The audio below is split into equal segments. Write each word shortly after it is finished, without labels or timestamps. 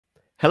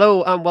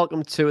Hello and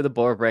welcome to the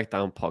Boro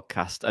Breakdown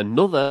podcast,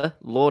 another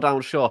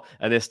lowdown show,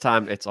 and this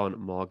time it's on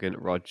Morgan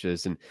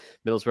Rogers. And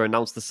Middlesbrough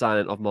announced the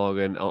signing of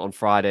Morgan on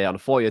Friday on a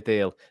 4-year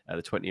deal.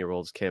 The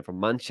 20-year-olds came from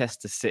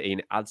Manchester City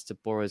and it adds to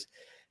Boro's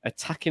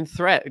attacking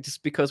threat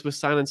just because we're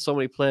signing so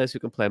many players who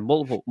can play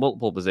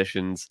multiple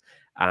positions,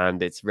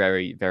 and it's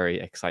very, very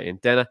exciting.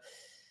 Dana,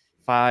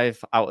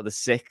 5 out of the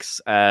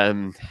 6.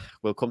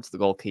 We'll come to the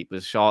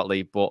goalkeepers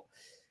shortly, but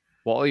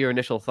what are your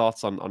initial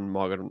thoughts on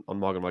Morgan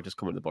Rogers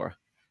coming to Boro?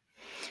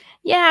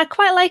 Yeah, I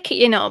quite like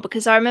it,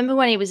 because I remember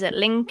when he was at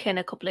Lincoln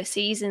a couple of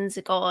seasons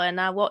ago and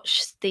I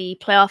watched the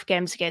playoff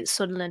games against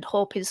Sunderland,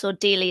 hoping so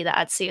dearly that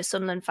I'd see a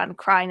Sunderland fan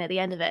crying at the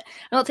end of it.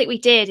 I don't think we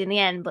did in the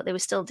end, but they were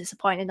still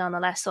disappointed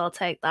nonetheless, so I'll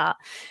take that.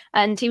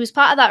 And he was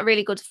part of that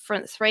really good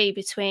front three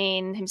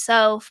between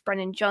himself,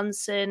 Brennan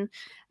Johnson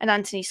and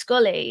Anthony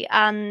Scully.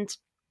 And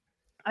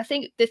I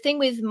think the thing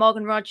with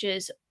Morgan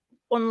Rogers,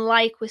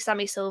 unlike with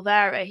Sammy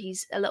Silvera,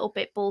 he's a little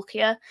bit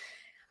bulkier.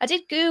 I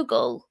did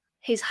Google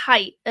his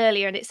height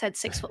earlier and it said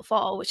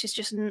 6'4", which is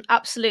just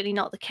absolutely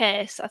not the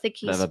case. I think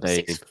he's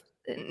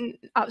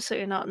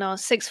absolutely not. No,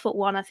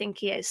 6'1", I think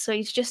he is. So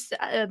he's just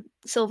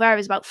Silvera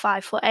is about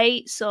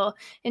 5'8". So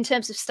in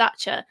terms of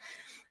stature,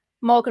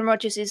 Morgan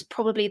Rogers is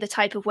probably the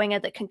type of winger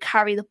that can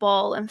carry the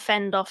ball and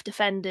fend off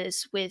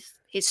defenders with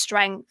his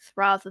strength,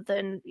 rather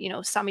than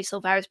Sammy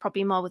Silvera is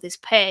probably more with his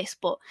pace.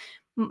 But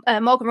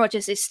Morgan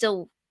Rogers is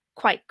still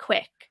quite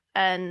quick.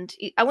 And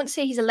I wouldn't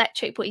say he's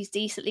electric, but he's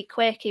decently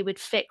quick. He would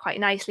fit quite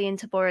nicely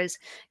into Boro's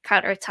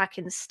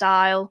counter-attacking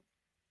style.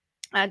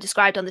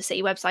 Described on the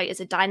City website as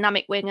a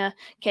dynamic winger,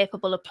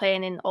 capable of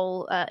playing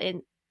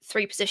in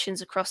 3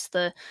 positions across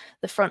the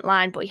front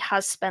line, but he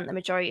has spent the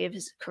majority of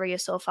his career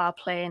so far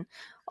playing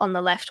on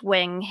the left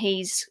wing.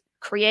 He's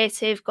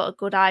creative, got a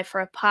good eye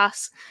for a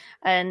pass,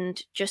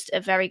 and just a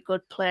very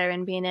good player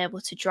in being able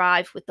to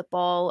drive with the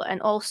ball.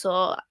 And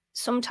also,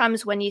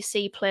 sometimes when you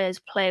see players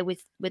play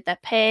with their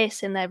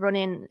pace and they're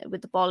running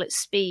with the ball at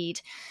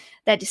speed,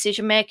 their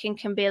decision making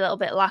can be a little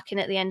bit lacking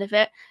at the end of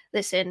it.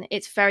 Listen,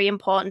 it's very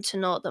important to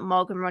note that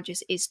Morgan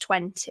Rogers is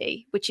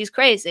 20, which is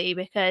crazy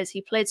because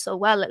he played so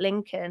well at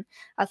Lincoln.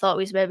 I thought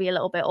he was maybe a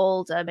little bit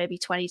older, maybe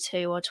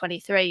 22 or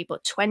 23,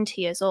 but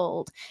 20 years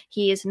old.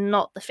 He is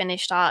not the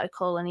finished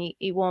article, and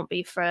he won't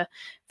be for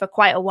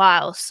quite a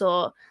while.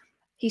 So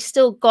he's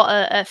still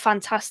got a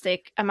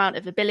fantastic amount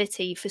of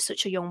ability for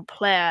such a young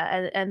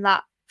player, and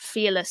that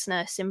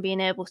fearlessness in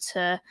being able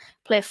to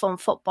play fun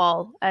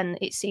football. And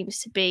it seems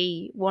to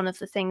be one of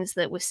the things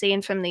that we're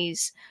seeing from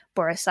these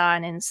Boro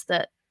signings,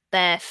 that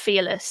they're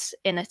fearless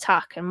in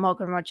attack, and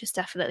Morgan Rogers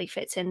definitely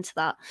fits into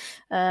that.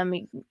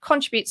 He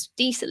contributes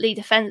decently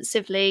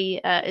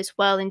defensively as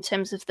well in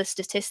terms of the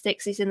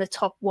statistics. He's in the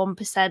top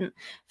 1%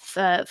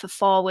 for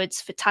forwards,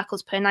 for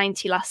tackles per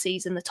 90 last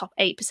season, the top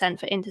 8%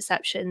 for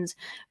interceptions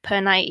per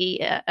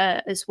 90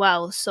 as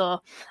well.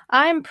 So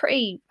I'm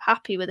pretty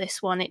happy with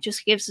this one. It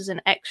just gives us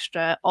an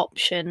extra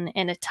option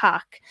in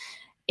attack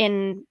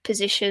in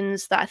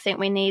positions that I think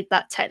we need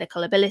that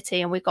technical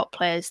ability, and we've got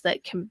players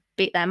that can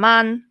beat their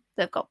man.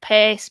 They've got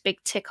pace,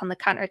 big tick on the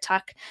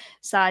counter-attack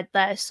side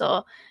there.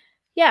 So,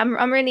 yeah,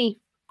 I'm really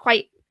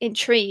quite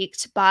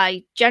intrigued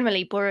by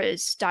generally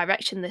Boro's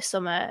direction this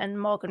summer,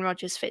 and Morgan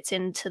Rogers fits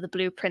into the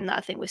blueprint that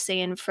I think we're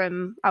seeing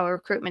from our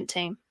recruitment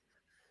team.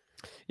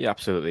 Yeah,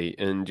 absolutely.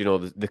 And,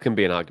 there can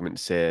be an argument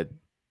to say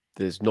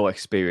there's no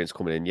experience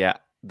coming in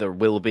yet. There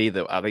will be.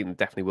 I think there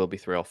definitely will be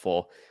 3 or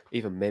 4,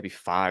 even maybe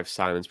 5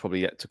 signings probably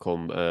yet to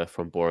come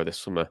from Boro this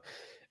summer.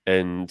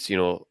 And,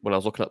 when I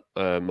was looking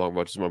at Morgan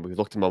Rogers, when we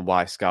looked at him on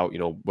Y Scout,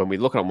 when we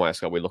look at him on Y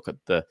Scout, we look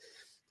at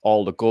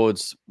all the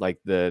goods, like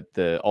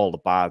all the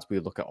bads. We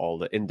look at all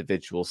the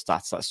individual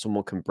stats that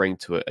someone can bring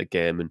to a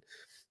game. And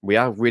we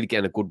are really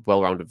getting a good,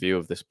 well-rounded view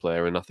of this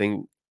player. And I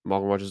think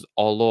Morgan Rogers,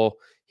 although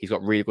he's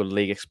got really good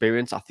league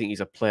experience, I think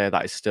he's a player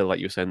that is still, like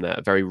you were saying there,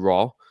 very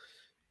raw.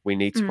 We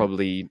need to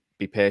probably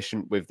be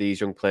patient with these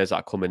young players that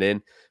are coming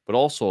in, but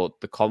also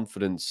the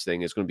confidence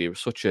thing is going to be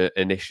such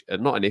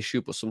not an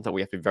issue, but something we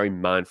have to be very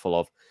mindful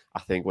of. I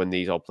think when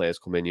these old players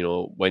come in,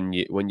 when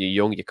you're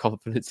young, your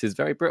confidence is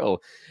very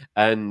brittle,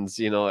 and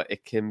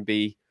it can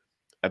be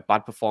a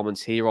bad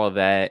performance here or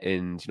there,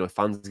 and if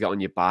fans get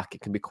on your back,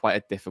 it can be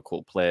quite a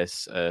difficult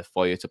place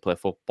for you to play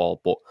football.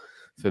 But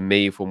for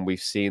me, from we've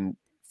seen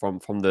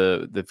from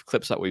the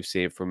clips that we've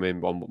seen from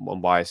him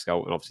on Y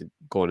Scout, and obviously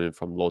going in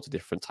from loads of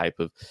different type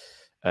of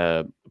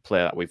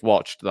player that we've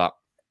watched, that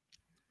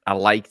I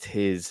liked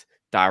his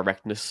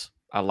directness.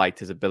 I liked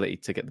his ability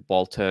to get the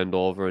ball turned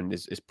over, and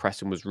his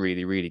pressing was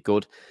really, really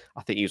good.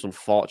 I think he was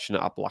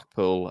unfortunate at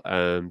Blackpool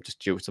just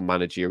due to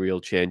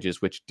managerial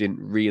changes, which didn't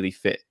really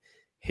fit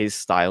his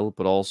style,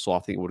 but also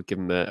I think it would have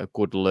given him a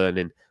good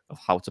learning of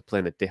how to play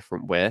in a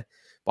different way.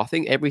 But I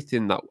think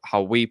everything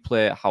how we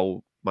play,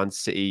 how Man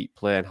City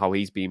play, and how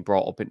he's being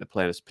brought up into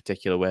playing this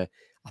particular way,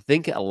 I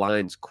think it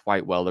aligns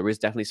quite well. There is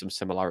definitely some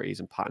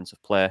similarities and patterns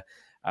of play.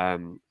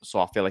 So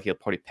I feel like he'll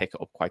probably pick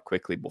it up quite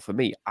quickly. But for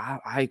me,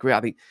 I agree.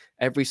 I think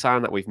every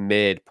sign that we've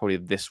made probably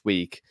this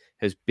week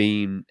has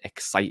been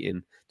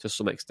exciting to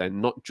some extent,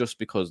 not just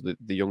because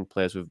the young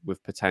players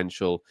with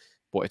potential,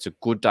 but it's a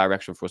good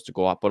direction for us to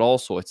go at. But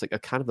also, it's like a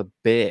kind of a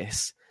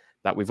base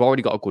that we've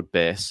already got a good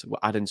base. We're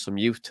adding some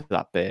youth to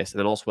that base, and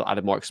then also we're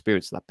adding more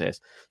experience to that base.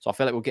 So I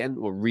feel like we're getting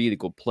to a really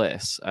good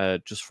place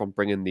just from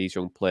bringing these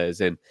young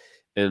players in.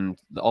 And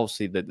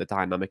obviously the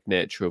dynamic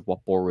nature of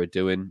what Boro are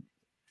doing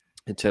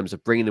in terms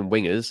of bringing in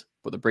wingers,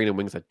 but they're bringing in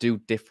wingers that do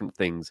different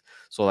things.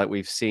 So like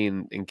we've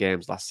seen in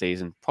games last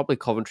season, probably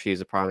Coventry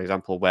is a prime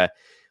example where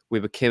we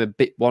became a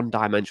bit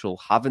one-dimensional.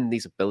 Having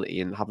these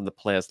ability and having the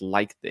players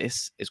like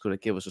this is going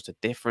to give us just a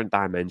different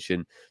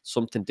dimension,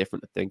 something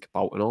different to think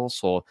about, and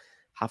also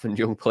having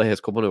young players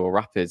come on to a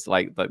Rapids,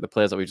 like the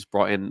players that we just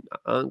brought in,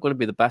 aren't going to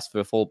be the best for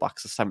the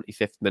fullbacks the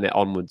 75th minute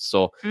onwards.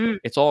 So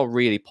it's all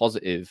really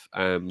positive.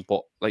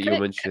 But like you were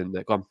mentioning,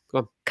 go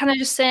on. Can I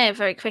just say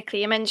very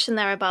quickly, you mentioned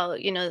there about,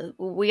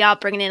 we are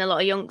bringing in a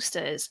lot of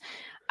youngsters.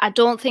 I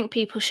don't think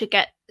people should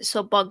get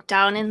so bogged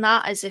down in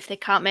that as if they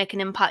can't make an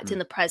impact in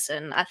the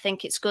present. I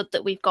think it's good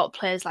that we've got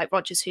players like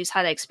ROGERS who's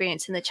had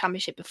experience in the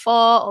Championship before,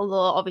 although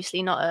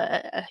obviously not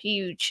a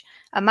huge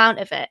amount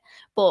of it.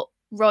 But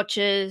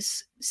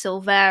ROGERS,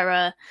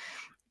 Silvera,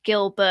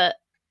 Gilbert,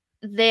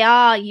 they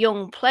are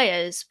young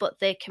players, but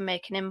they can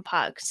make an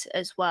impact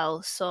as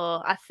well.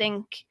 So I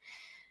think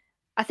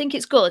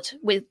it's good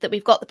that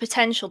we've got the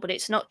potential, but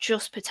it's not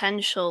just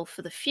potential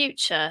for the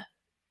future.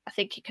 I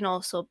think it can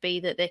also be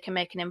that they can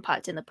make an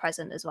impact in the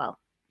present as well.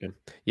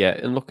 Yeah,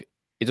 and look,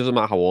 it doesn't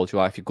matter how old you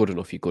are. If you're good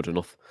enough, you're good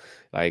enough.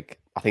 Like,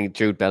 I think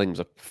Jude Bellingham's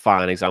a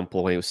fine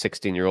example when he was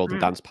 16-year-old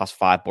and danced past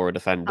 5 Boro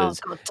defenders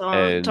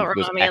and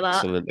was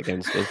excellent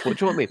against us. But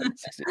do you know what I mean?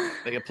 16,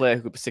 like a player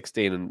who could be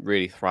 16 and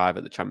really thrive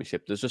at the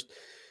Championship. It's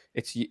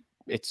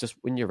just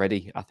when you're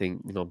ready. I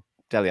think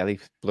Dele Alli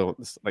blew on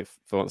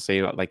the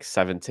scene at like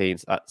 16,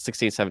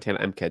 17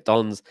 at MK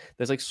Dons.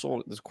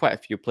 There's quite a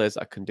few players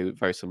that can do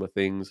very similar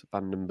things.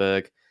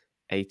 Vandenberg,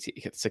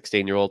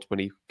 16-year-old when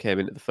he came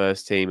into the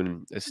first team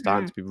and is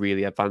starting to be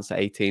really advanced at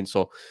 18.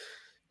 So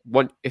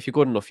if you're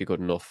good enough, you're good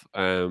enough.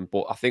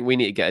 But I think we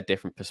need to get a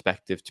different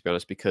perspective, to be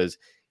honest, because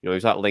he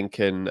was at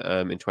Lincoln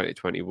in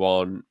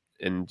 2021.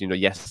 And,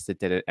 yes, they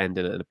did end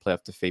in a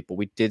playoff defeat, but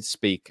we did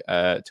speak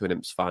to an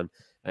Imps fan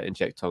in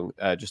Jaketon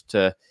just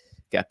to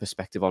get a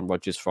perspective on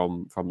ROGERS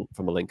from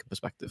a Lincoln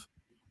perspective.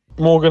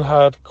 Morgan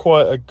had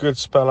quite a good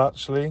spell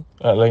actually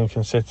at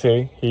Lincoln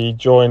City. He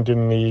joined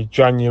in the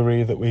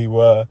January that we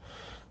were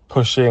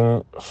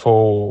pushing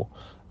for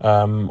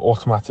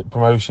automatic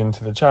promotion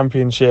to the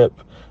Championship.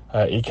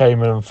 He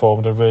came in and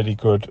formed a really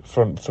good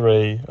front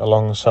three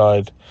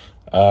alongside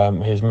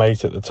his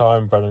mate at the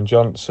time, Brennan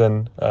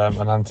Johnson,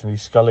 and Anthony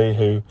Scully,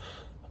 who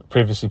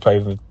previously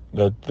played in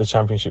the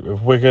Championship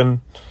with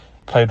Wigan.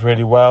 Played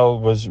really well,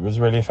 was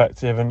really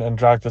effective and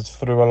dragged us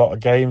through a lot of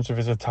games with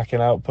his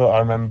attacking output. I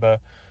remember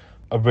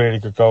a really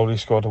good goal he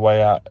scored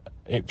away at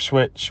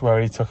Ipswich, where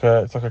he took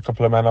a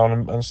couple of men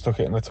on and stuck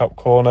it in the top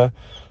corner.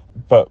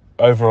 But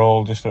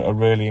overall, just a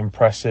really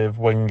impressive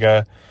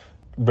winger,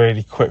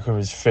 really quick with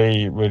his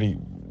feet,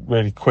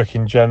 really quick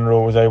in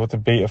general, was able to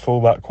beat a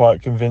fullback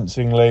quite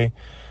convincingly.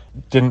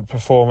 Didn't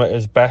perform at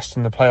his best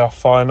in the playoff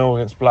final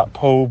against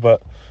Blackpool,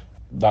 but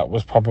that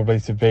was probably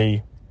to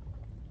be,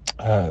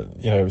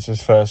 it was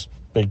his first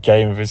big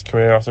game of his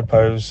career, I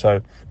suppose,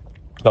 so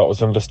that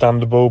was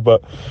understandable.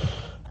 But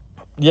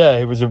yeah,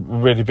 he was a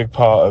really big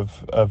part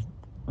of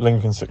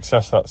Lincoln's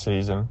success that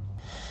season.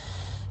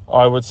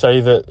 I would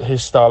say that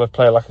his style of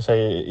play, like I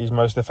say, he's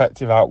most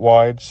effective out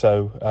wide.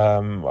 So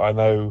I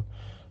know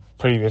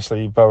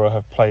previously Boro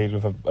have played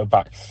with a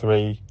back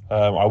three.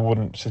 I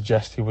wouldn't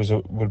suggest he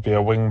would be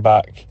a wing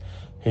back.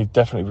 He'd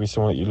definitely be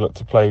someone that you'd look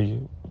to play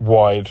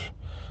wide,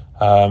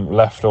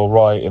 left or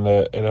right in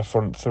a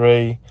front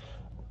three.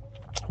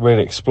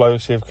 Really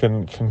explosive,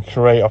 can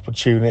create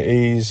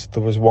opportunities.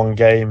 There was one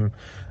game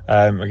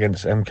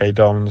against MK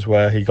Dons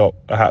where he got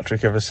a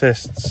hat-trick of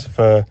assists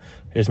for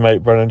his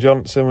mate Brennan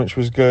Johnson, which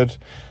was good.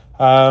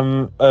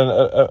 And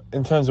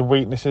in terms of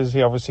weaknesses,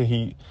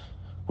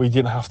 we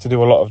didn't have to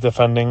do a lot of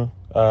defending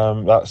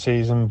that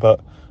season,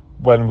 but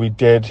when we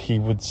did, he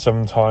would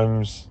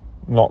sometimes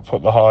not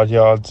put the hard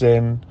yards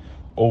in.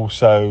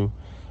 Also,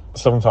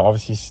 sometimes,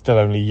 obviously, he's still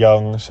only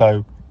young,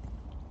 so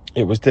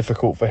it was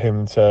difficult for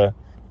him to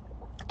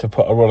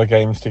put a run of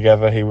games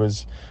together. He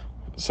was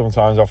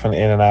sometimes often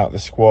in and out the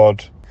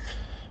squad,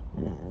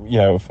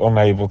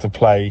 unable to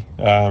play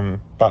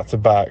back to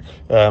back.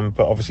 But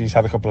obviously he's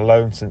had a couple of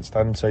loans since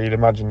then, so you'd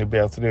imagine he'd be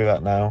able to do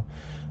that now.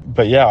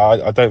 But yeah,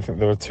 I don't think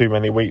there were too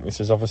many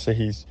weaknesses. Obviously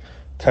he's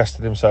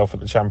tested himself at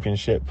the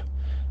Championship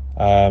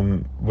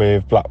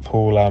with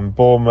Blackpool and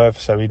Bournemouth,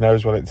 so he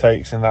knows what it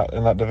takes in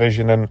that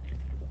division. And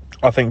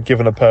I think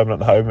given a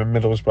permanent home in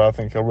Middlesbrough, I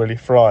think he'll really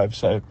thrive.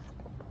 So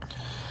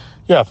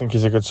yeah, I think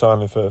he's a good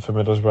signing for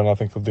Middlesbrough, and I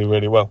think he'll do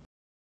really well.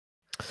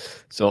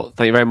 So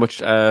thank you very much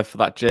for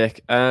that,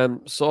 Jake.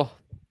 So,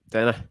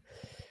 Dana,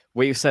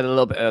 we said a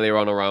little bit earlier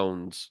on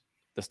around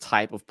this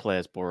type of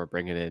players Boro are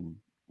bringing in.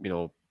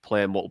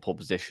 play multiple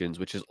positions,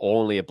 which is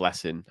only a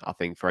blessing, I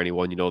think, for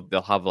anyone.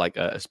 They'll have like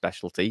a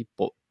specialty,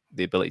 but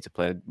the ability to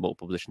play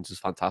multiple positions is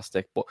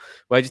fantastic. But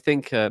where do you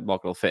think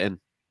Morgan will fit in?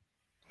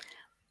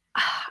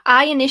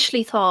 I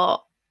initially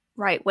thought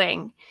right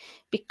wing,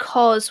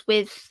 because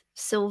with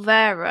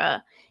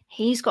Silvera,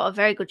 he's got a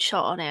very good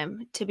shot on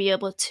him to be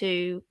able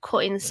to cut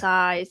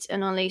inside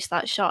and unleash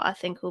that shot. I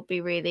think will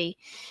be really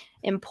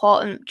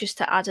important, just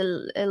to add a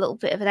little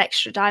bit of an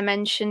extra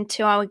dimension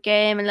to our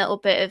game, a little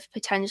bit of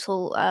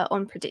potential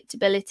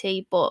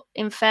unpredictability. But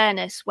in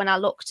fairness, when I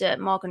looked at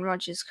Morgan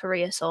Rogers'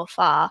 career so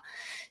far,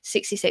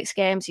 66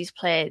 games he's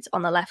played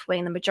on the left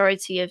wing. The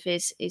majority of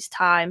his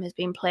time has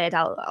been played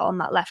out on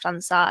that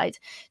left-hand side.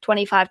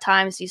 25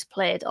 times he's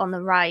played on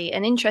the right.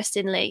 And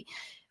interestingly,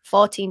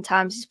 14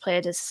 times he's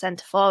played as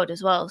centre forward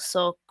as well.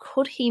 So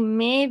could he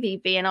maybe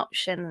be an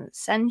option?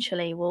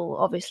 Essentially, we'll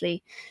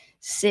obviously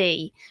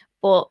see.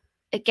 But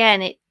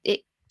again, it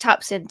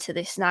taps into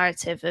this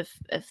narrative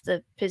of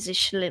the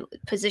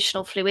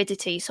positional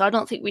fluidity. So I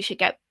don't think we should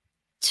get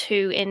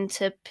too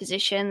into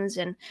positions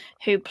and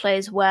who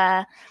plays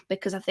where,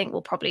 because I think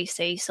we'll probably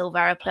see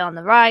Silvera play on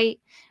the right,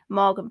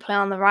 Morgan play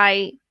on the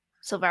right,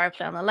 Silvera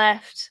play on the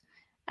left,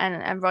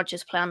 and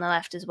Rogers play on the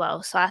left as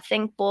well. So I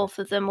think both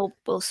of them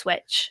will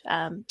switch.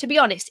 To be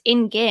honest,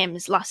 in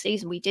games last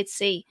season, we did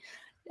see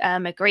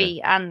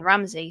McGree and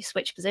Ramsey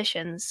switch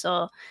positions.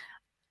 So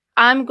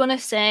I'm going to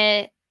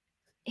say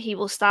he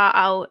will start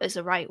out as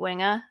a right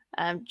winger,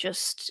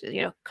 just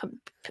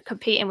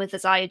competing with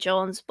Isaiah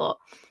Jones, but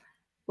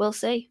we'll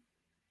see.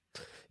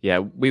 Yeah,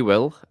 we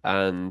will.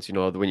 And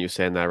when you were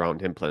saying there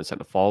around him playing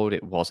centre forward,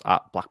 it was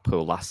at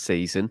Blackpool last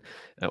season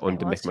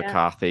under Mick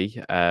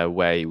McCarthy,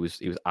 where he was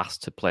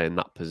asked to play in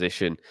that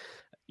position.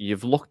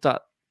 You've looked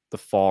at the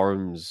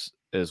forums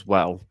as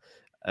well.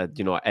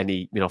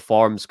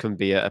 Forums can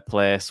be a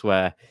place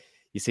where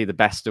you see the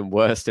best and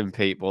worst in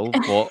people.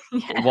 But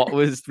what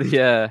was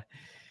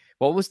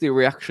the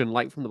reaction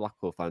like from the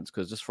Blackpool fans?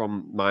 Because just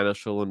from my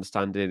initial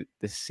understanding,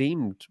 they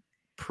seemed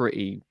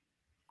pretty,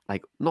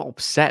 like, not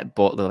upset,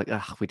 but they're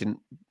like, we didn't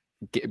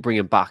bring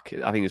him back.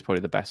 I think it's probably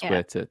the best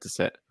way to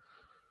sit.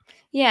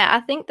 Yeah,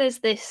 I think there's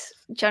this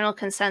general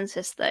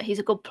consensus that he's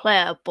a good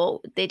player, but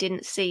they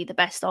didn't see the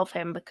best of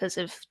him because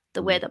of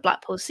the way that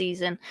Blackpool's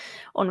season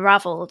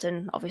unravelled,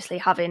 and obviously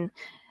having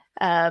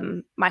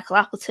Michael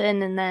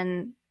Appleton and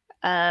then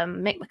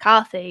Mick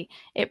McCarthy,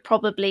 it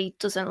probably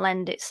doesn't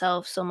lend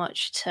itself so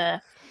much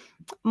to,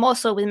 more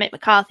so with Mick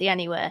McCarthy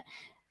anyway,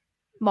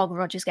 Morgan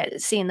Rogers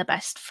seeing the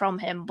best from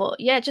him. But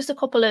yeah, just a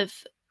couple of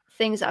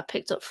things that I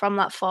picked up from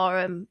that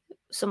forum.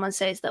 Someone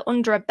says that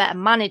under a better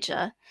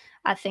manager,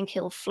 I think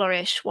he'll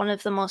flourish. One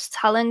of the most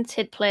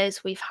talented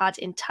players we've had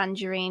in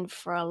Tangerine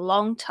for a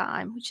long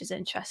time, which is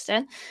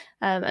interesting.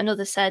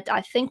 Another said,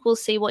 I think we'll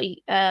see what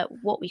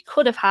we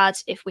could have had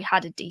if we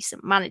had a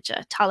decent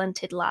manager,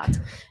 talented lad.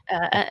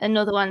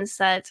 Another one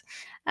said,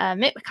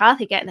 Mick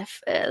McCarthy getting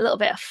a little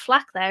bit of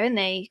flack there, and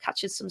they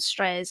catching some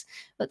strays.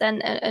 But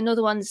then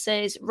another one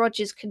says,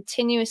 Rogers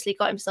continuously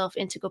got himself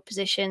into good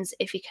positions.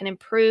 If he can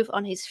improve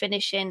on his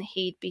finishing,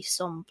 he'd be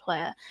some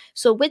player.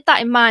 So with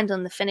that in mind,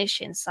 on the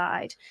finishing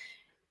side,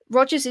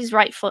 Rogers is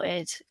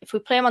right-footed. If we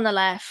play him on the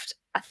left,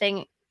 I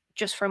think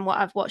just from what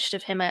I've watched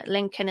of him at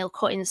Lincoln, he'll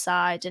cut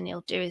inside and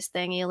he'll do his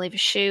thing. He'll either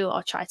shoot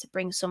or try to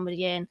bring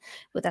somebody in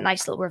with a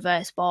nice little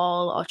reverse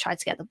ball, or try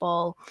to get the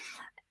ball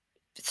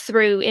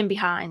through in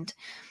behind.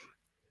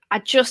 I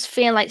just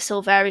feel like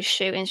Silvera's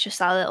shooting is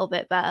just a little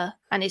bit better,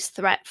 and his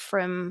threat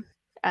from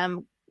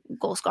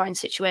goal-scoring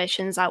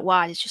situations out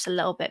wide is just a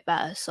little bit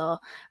better. So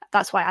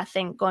that's why I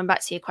think, going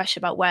back to your question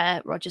about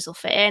where Rogers will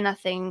fit in, I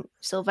think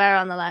Silvera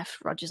on the left,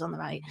 Rogers on the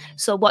right.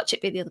 So watch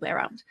it be the other way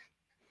around.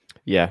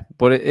 Yeah,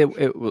 but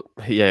it will.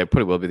 Yeah, it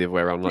probably will be the other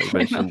way around, like you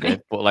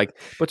mentioned. But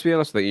to be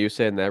honest, like you were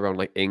saying there around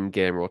like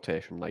in-game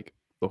rotation, like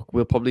look,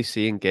 we'll probably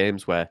see in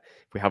games where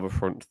if we have a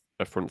front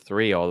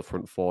three or the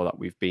front four that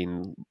we've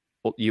been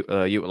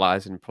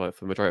utilizing for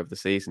the majority of the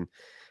season,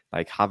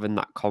 like having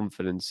that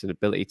confidence and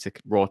ability to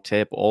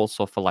rotate, but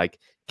also for like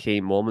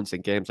key moments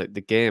in games. Like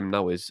the game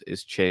now is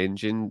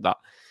changing. That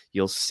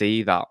you'll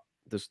see that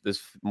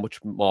there's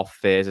much more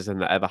phases than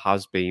there ever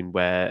has been,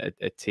 where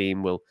a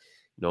team will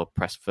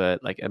press for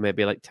like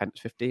maybe like 10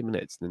 to 15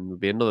 minutes, and then there'll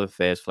be another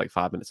phase for like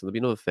 5 minutes, and there'll be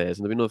another phase,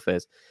 and there'll be another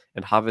phase.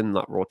 And having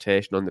that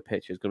rotation on the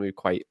pitch is going to be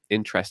quite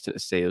interesting to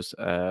see us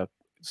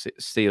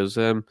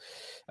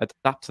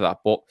adapt to that.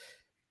 But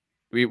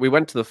we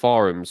went to the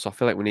forums, so I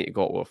feel like we need to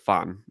go to a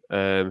fan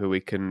who we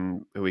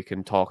can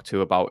talk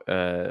to about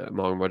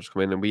Morgan Rogers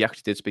coming in. And we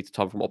actually did speak to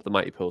Tom from Up the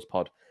Mighty Pools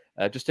pod,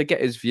 just to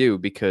get his view,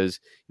 because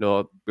we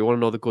want to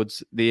know the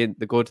goods, the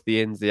good, the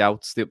ins, the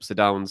outs, the ups, the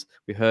downs.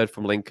 We heard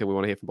from Lincoln, we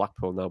want to hear from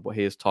Blackpool now, but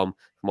here's Tom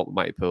from Up the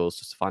Mighty Pools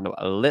just to find out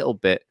just a little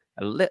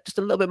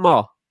bit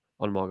more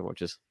on Morgan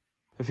Rogers.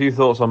 A few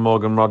thoughts on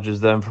Morgan Rogers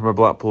then from a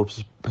Blackpool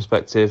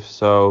perspective.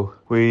 So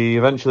we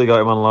eventually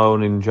got him on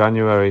loan in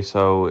January,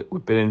 so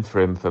we've been in for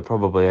him for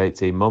probably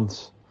 18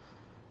 months.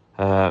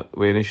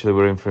 We initially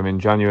were in for him in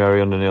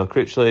January under Neil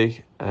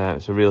Critchley.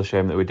 It's a real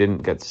shame that we didn't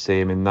get to see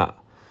him in that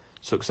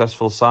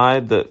successful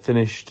side that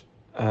finished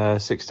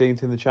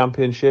 16th in the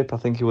championship. I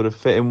think he would have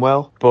fit in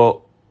well. But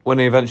when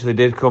he eventually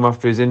did come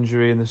after his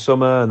injury in the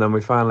summer, and then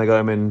we finally got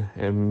him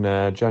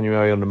in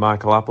January under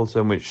Michael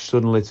Appleton, which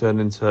suddenly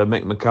turned into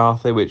Mick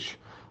McCarthy, which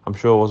I'm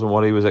sure wasn't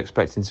what he was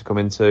expecting to come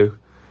into.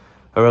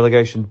 A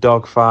relegation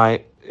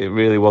dogfight. It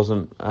really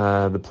wasn't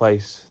the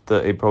place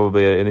that he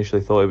probably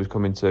initially thought he was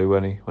coming to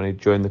when he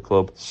joined the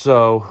club.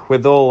 So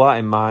with all that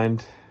in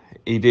mind,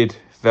 he did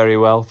very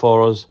well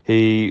for us.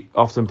 He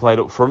often played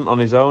up front on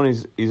his own.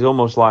 He's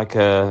almost like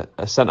a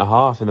centre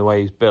half in the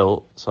way he's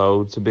built.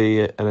 So to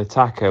be an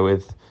attacker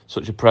with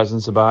such a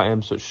presence about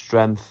him, such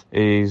strength,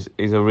 he's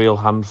a real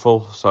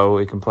handful. So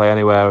he can play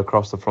anywhere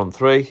across the front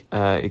three.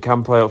 He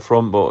can play up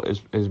front, but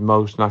his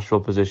most natural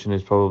position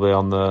is probably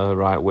on the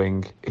right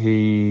wing.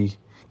 He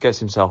gets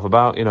himself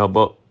about,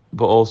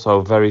 but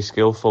also very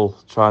skillful.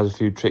 Tries a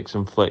few tricks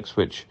and flicks,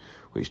 which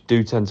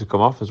do tend to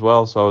come off as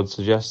well. So I'd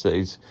suggest that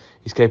he's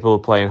capable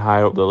of playing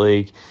higher up the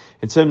league.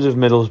 In terms of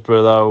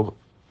Middlesbrough, though,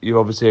 you're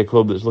obviously a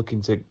club that's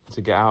looking to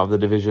get out of the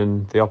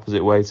division the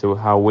opposite way to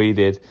how we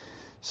did.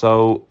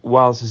 So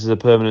whilst this is a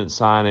permanent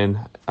signing,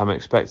 I'm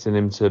expecting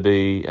him to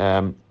be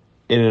in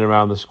and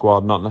around the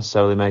squad, not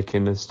necessarily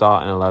making the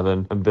starting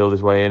 11 and build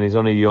his way in. He's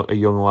only a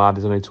young lad,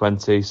 he's only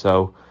 20,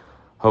 so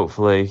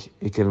hopefully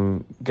he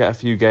can get a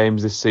few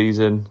games this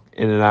season,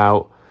 in and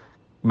out,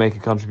 make a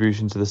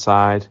contribution to the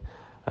side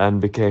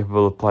and be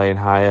capable of playing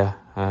higher.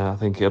 I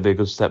think it'll be a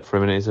good step for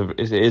him, and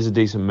it is a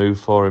decent move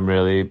for him,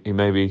 really. He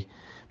might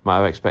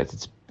have expected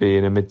to be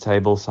in a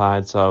mid-table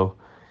side, so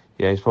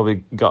yeah, he's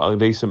probably got a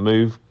decent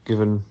move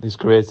given his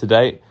career to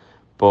date,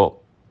 but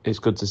it's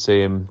good to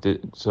see him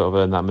sort of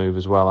earn that move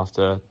as well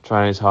after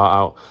trying his heart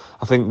out.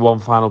 I think one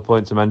final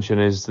point to mention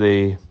is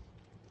the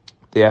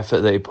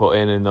effort that he put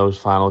in those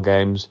final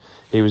games.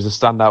 He was the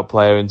standout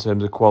player in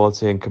terms of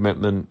quality and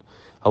commitment.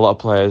 A lot of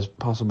players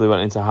possibly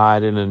went into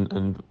hiding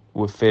and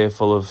were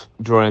fearful of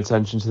drawing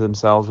attention to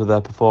themselves with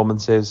their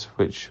performances,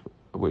 which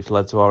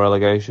led to our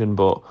relegation.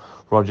 But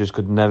Rogers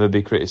could never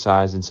be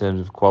criticised in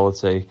terms of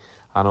quality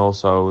and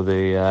also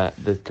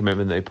the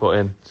commitment that he put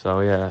in. So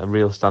yeah, a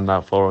real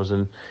standout for us,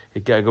 and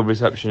he'd get a good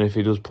reception if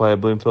he does play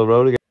at Bloomfield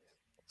Road again.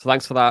 So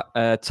thanks for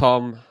that,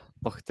 Tom.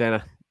 Look,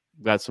 Dana,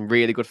 we had some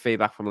really good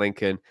feedback from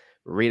Lincoln,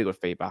 really good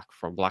feedback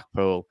from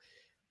Blackpool.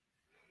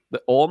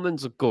 The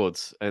omens are good,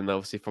 and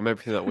obviously from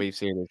everything that we've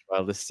seen as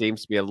well, there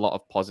seems to be a lot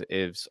of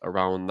positives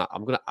around that.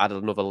 I'm going to add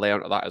another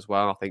layer to that as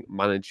well. I think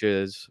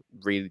managers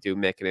really do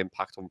make an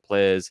impact on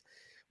players.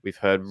 We've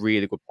heard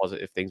really good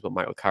positive things about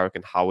Michael Carrick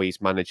and how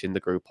he's managing the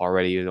group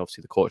already, and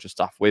obviously the coaching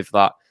staff with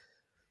that.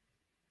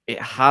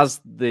 It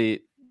has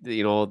the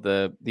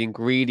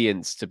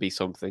ingredients to be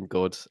something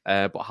good.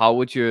 But how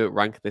would you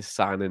rank this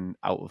signing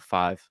out of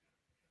 5?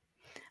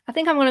 I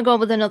think I'm going to go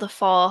with another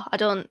 4. I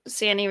don't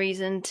see any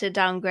reason to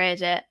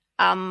downgrade it.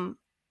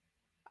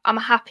 I'm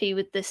happy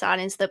with the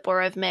signings that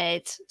Boro have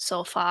made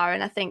so far,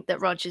 and I think that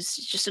Rogers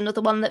is just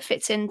another one that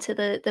fits into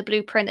the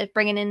blueprint of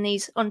bringing in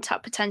these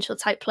untapped potential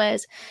type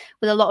players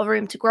with a lot of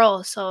room to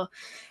grow. So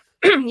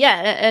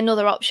yeah,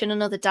 another option,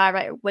 another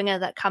direct winger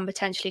that can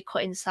potentially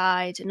cut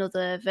inside,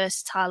 another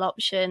versatile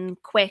option,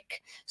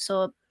 quick,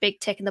 so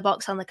big tick in the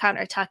box on the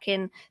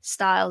counter-attacking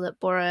style that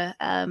Boro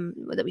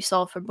that we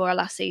saw from Boro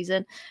last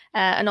season.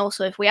 And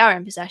also, if we are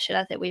in possession,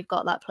 I think we've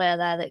got that player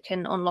there that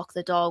can unlock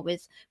the door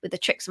with the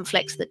tricks and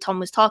flicks that Tom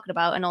was talking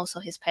about, and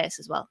also his pace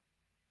as well.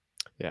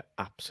 Yeah,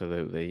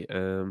 absolutely.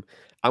 I'm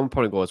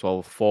probably go as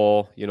well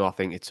 4. I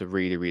think it's a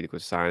really, really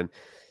good sign.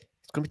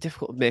 It's going to be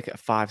difficult to make it a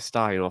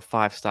 5-star,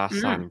 5-star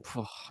sign.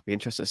 Be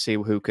interested to see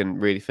who can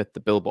really fit the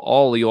bill. But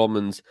all the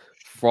omens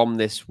from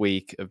this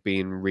week have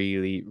been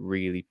really,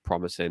 really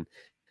promising.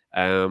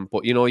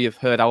 But, you've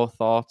heard our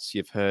thoughts.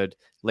 You've heard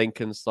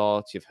Lincoln's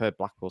thoughts. You've heard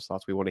Blackpool's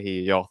thoughts. We want to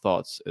hear your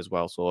thoughts as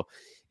well. So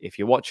if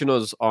you're watching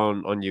us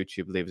on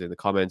YouTube, leave us in the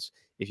comments.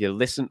 If you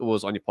listen to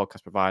us on your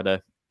podcast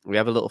provider, we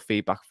have a little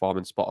feedback form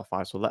in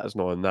Spotify, so let us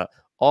know on that.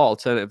 Or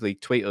alternatively,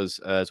 tweet us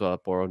as well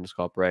at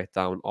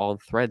Boro_breakdown on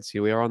Threads.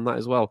 Here we are on that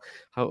as well.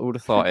 How would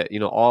have thought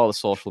it? All the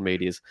social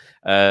medias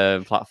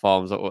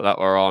platforms that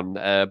we're on.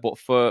 But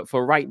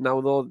for right now,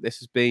 though, this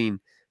has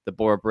been the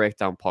Boro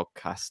Breakdown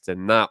podcast,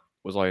 and that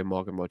was our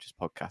Morgan Rogers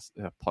podcast.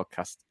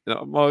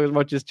 Morgan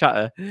Rogers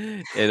chatter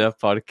in a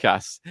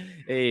podcast.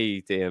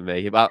 Hey, dear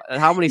me. About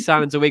how many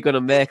signings are we going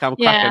to make? I'm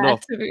cracking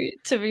up.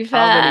 To be fair.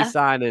 How many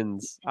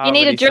signings? You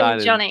need a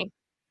drink, Johnny.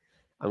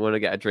 I'm going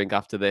to get a drink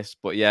after this.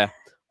 But yeah,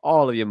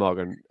 all of you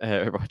Morgan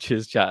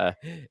Rogers chatter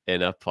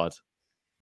in a pod.